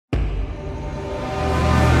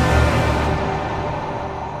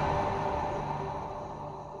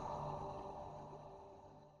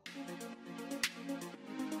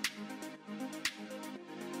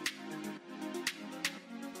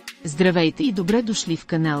Здравейте и добре дошли в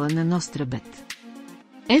канала на Нострабет.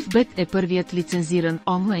 Efbet е първият лицензиран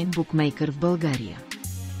онлайн букмейкър в България.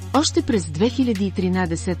 Още през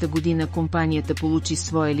 2013 година компанията получи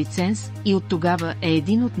своя лиценз и от тогава е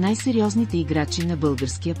един от най-сериозните играчи на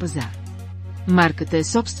българския пазар. Марката е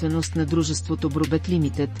собственост на дружеството Bro-Bet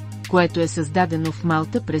Limited, което е създадено в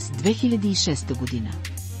Малта през 2006 година.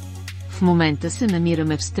 В момента се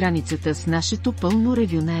намираме в страницата с нашето пълно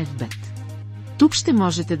ревю на Efbet. Тук ще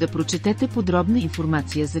можете да прочетете подробна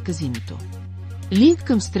информация за казиното. Линк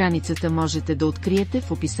към страницата можете да откриете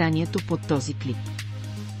в описанието под този клип.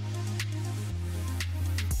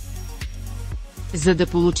 За да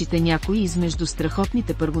получите някои измежду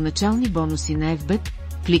страхотните първоначални бонуси на Efbet,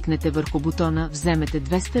 кликнете върху бутона "Вземете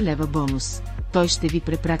 200 лева бонус". Той ще ви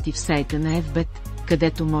препрати в сайта на Efbet,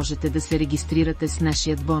 където можете да се регистрирате с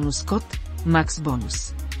нашият бонус код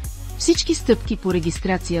MAXBONUS. Всички стъпки по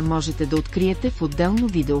регистрация можете да откриете в отделно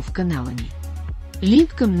видео в канала ни.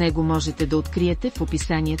 Линк към него можете да откриете в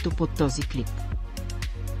описанието под този клип.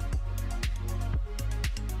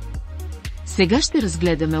 Сега ще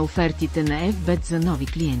разгледаме офертите на Efbet за нови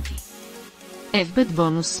клиенти. Efbet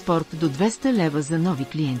бонус Спорт до 200 лева за нови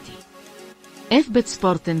клиенти. Efbet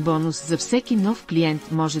спортен бонус за всеки нов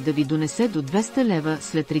клиент може да ви донесе до 200 лева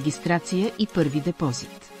след регистрация и първи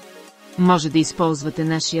депозит. Може да използвате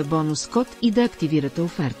нашия бонус код и да активирате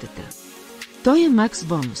офертата. Той е Max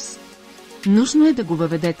бонус. Нужно е да го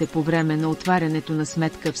въведете по време на отварянето на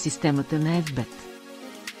сметка в системата на Efbet.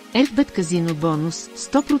 Efbet казино бонус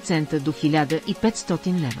 100% до 1500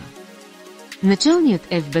 лева. Началният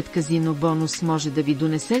Efbet казино бонус може да ви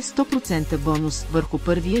донесе 100% бонус върху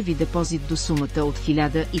първия ви депозит до сумата от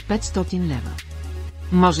 1500 лева.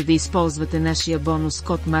 Може да използвате нашия бонус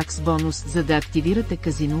код MAXBONUS, за да активирате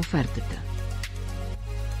казино офертата.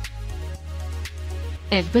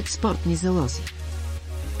 Efbet спортни залози.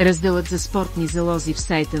 Разделът за спортни залози в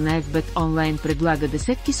сайта на Efbet онлайн предлага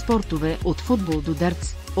десетки спортове от футбол до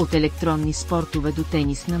дартс, от електронни спортове до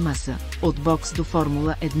тенис на маса, от бокс до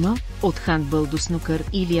Формула 1, от хандбал до снукър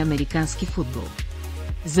или американски футбол.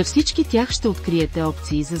 За всички тях ще откриете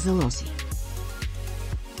опции за залози.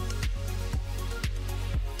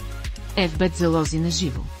 Efbet залози на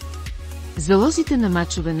живо. Залозите на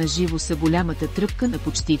мачове на живо са голямата тръпка на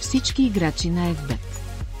почти всички играчи на Efbet.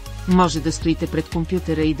 Може да стоите пред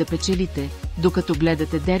компютъра и да печелите, докато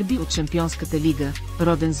гледате дерби от Шампионската лига,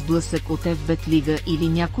 роден сблъсък от Efbet лига или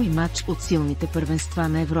някой мач от силните първенства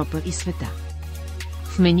на Европа и света.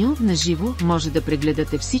 В меню на живо може да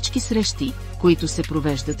прегледате всички срещи, които се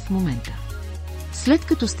провеждат в момента. След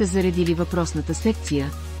като сте заредили въпросната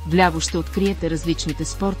секция, вляво ще откриете различните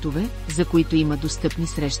спортове, за които има достъпни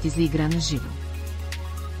срещи за игра на живо.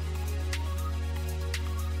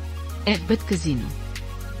 Efbet казино.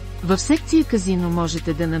 В секция казино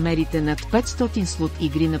можете да намерите над 500 слот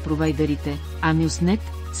игри на провайдерите Amusnet,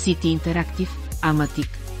 City Interactive, Amatic,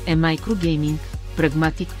 eMicroGaming,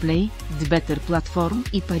 Pragmatic Play, Better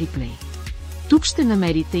Platform и PariPlay. Тук ще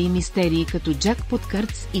намерите и мистерии като Jackpot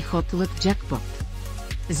Cards и Hot Luck Jackpot.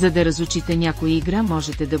 За да разучите някоя игра,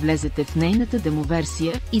 можете да влезете в нейната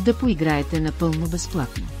демоверсия и да поиграете напълно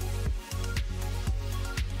безплатно.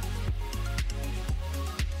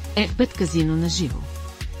 Efbet казино на живо.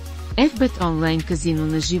 Efbet онлайн казино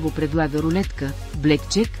на живо предлага рулетка,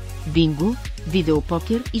 блекчек, бинго,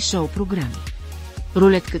 видеопокер и шоу-програми.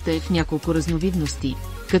 Рулетката е в няколко разновидности,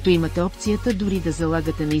 като имате опцията дори да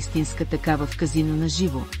залагате на истинска такава в казино на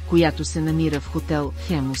живо, която се намира в хотел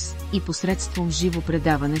Хемус, и посредством живо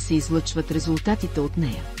предаване се излъчват резултатите от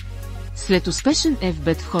нея. След успешен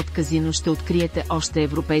Efbet вход казино ще откриете още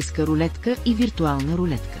европейска рулетка и виртуална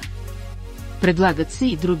рулетка. Предлагат се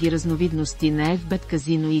и други разновидности на Efbet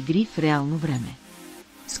казино игри в реално време.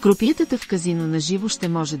 С крупиетата в казино на живо ще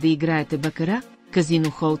може да играете бакара,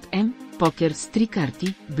 казино Холд М, покер с 3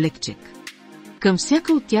 карти, блекчек. Към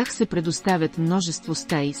всяка от тях се предоставят множество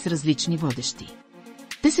стаи с различни водещи.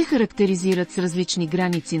 Те се характеризират с различни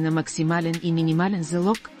граници на максимален и минимален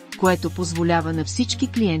залог, което позволява на всички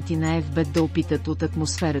клиенти на Efbet да опитат от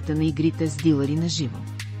атмосферата на игрите с дилъри на живо.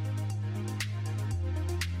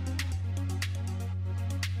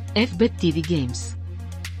 Efbet TV Games.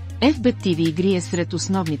 Efbet TV игри е сред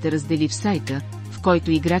основните раздели в сайта, в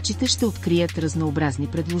който играчите ще открият разнообразни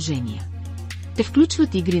предложения. Те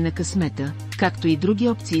включват игри на късмета, както и други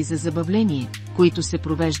опции за забавление, които се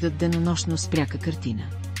провеждат денонощно с пряка картина.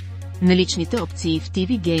 Наличните опции в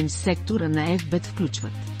TV Games сектора на Efbet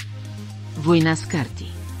включват: война с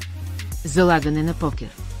карти, залагане на покер,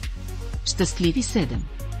 щастливи 7,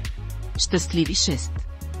 щастливи 6,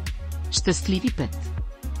 щастливи 5,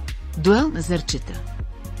 дуел на зърчета.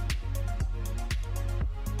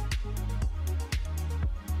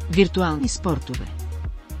 Виртуални спортове.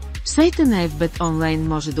 В сайта на Efbet онлайн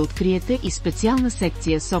може да откриете и специална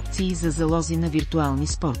секция с опции за залози на виртуални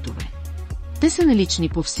спортове. Те са налични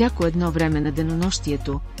по всяко едно време на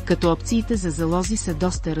денонощието, като опциите за залози са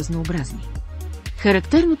доста разнообразни.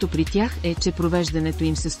 Характерното при тях е, че провеждането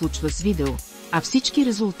им се случва с видео, а всички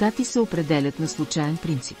резултати се определят на случайен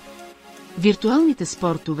принцип. Виртуалните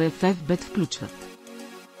спортове в Efbet включват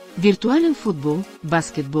виртуален футбол,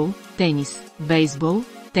 баскетбол, тенис, бейсбол,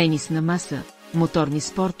 тенис на маса, моторни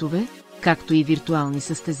спортове, както и виртуални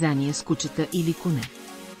състезания с кучета или коне.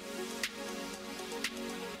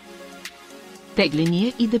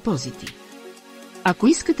 Тегления и депозити. Ако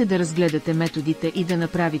искате да разгледате методите и да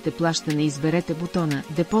направите плащане, изберете бутона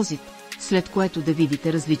 «Депозит», след което да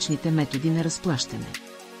видите различните методи на разплащане.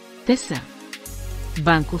 Те са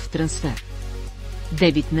банков трансфер,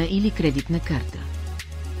 дебитна или кредитна карта,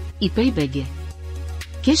 ePay.bg,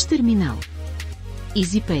 кеш терминал,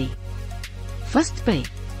 EasyPay, FastPay,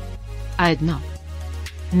 A1,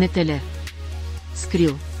 Нетелер,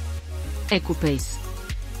 Skrill, EcoPace.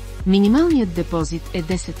 Минималният депозит е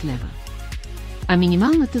 10 лева, а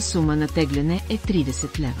минималната сума на тегляне е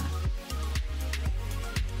 30 лева.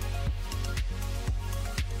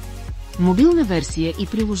 Мобилна версия и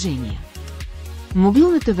приложения.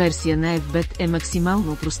 Мобилната версия на Efbet е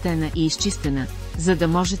максимално опростена и изчистена, за да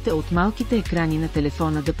можете от малките екрани на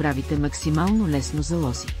телефона да правите максимално лесно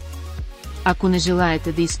залози. Ако не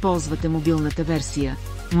желаете да използвате мобилната версия,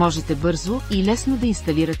 можете бързо и лесно да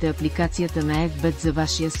инсталирате апликацията на Efbet за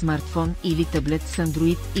вашия смартфон или таблет с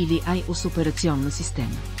Android или iOS операционна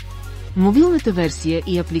система. Мобилната версия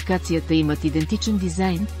и апликацията имат идентичен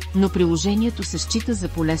дизайн, но приложението се счита за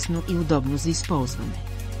полезно и удобно за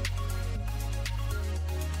използване.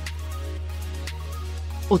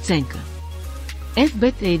 Оценка.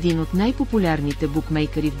 Efbet е един от най-популярните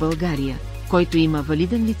букмейкъри в България, който има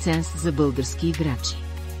валиден лиценз за български играчи.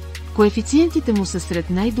 Коефициентите му са сред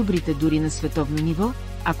най-добрите дори на световно ниво,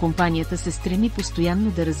 а компанията се стреми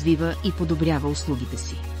постоянно да развива и подобрява услугите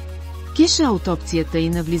си. Кеш-аут опцията и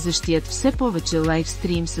навлизащият все повече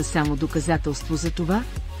лайвстрим са само доказателство за това,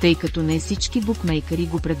 тъй като не всички букмейкъри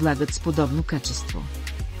го предлагат с подобно качество.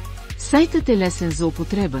 Сайтът е лесен за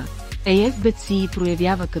употреба, а Efbet си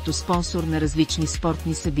проявява като спонсор на различни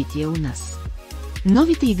спортни събития у нас.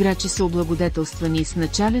 Новите играчи са облагодетелствани с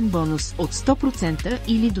начален бонус от 100%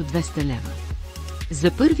 или до 200 лева.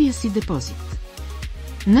 За първия си депозит.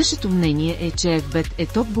 Нашето мнение е, че Efbet е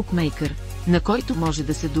топ букмейкър, на който може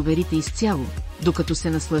да се доверите изцяло, докато се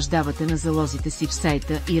наслаждавате на залозите си в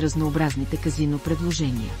сайта и разнообразните казино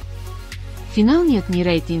предложения. Финалният ни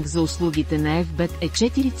рейтинг за услугите на Efbet е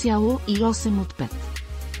 4,8 от 5.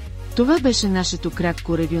 Това беше нашето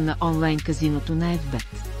кратко ревю на онлайн казиното на Efbet.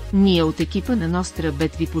 Ние от екипа на Ностра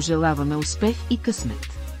Бет ви пожелаваме успех и късмет!